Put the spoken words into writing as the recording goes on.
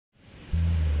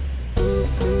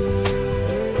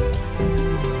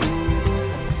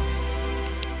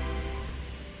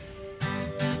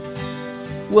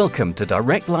Welcome to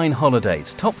Directline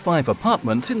Holidays' top 5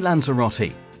 apartments in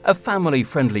Lanzarote, a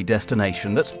family-friendly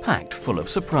destination that's packed full of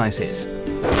surprises.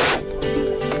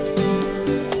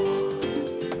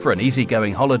 For an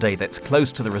easygoing holiday that's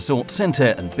close to the resort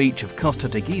centre and beach of Costa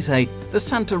de Gizeh, the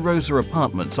Santa Rosa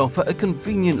apartments offer a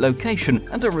convenient location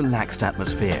and a relaxed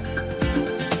atmosphere.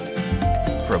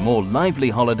 For a more lively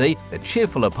holiday, the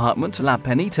cheerful apartments La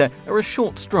Penita are a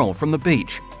short stroll from the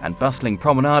beach and bustling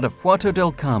promenade of Puerto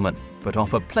del Carmen, but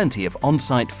offer plenty of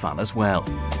on-site fun as well.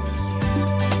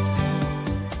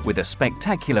 With a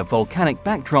spectacular volcanic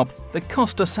backdrop, the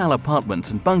Costa Sal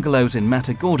apartments and bungalows in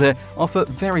Matagorda offer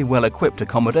very well-equipped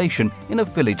accommodation in a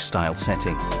village-style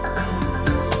setting.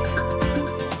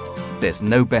 There's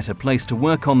no better place to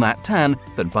work on that tan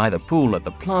than by the pool at the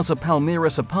Plaza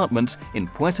Palmeiras apartments in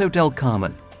Puerto del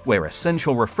Carmen, where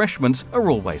essential refreshments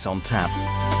are always on tap.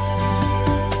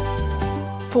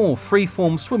 4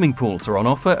 free-form swimming pools are on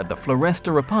offer at the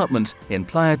Floresta apartments in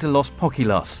Playa de los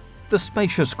Poquilos. The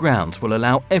spacious grounds will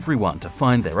allow everyone to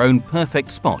find their own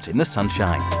perfect spot in the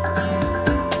sunshine.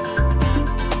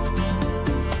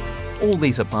 All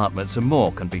these apartments and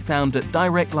more can be found at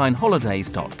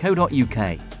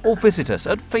directlineholidays.co.uk or visit us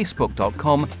at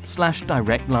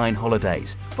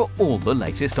facebook.com/directlineholidays for all the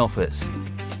latest offers.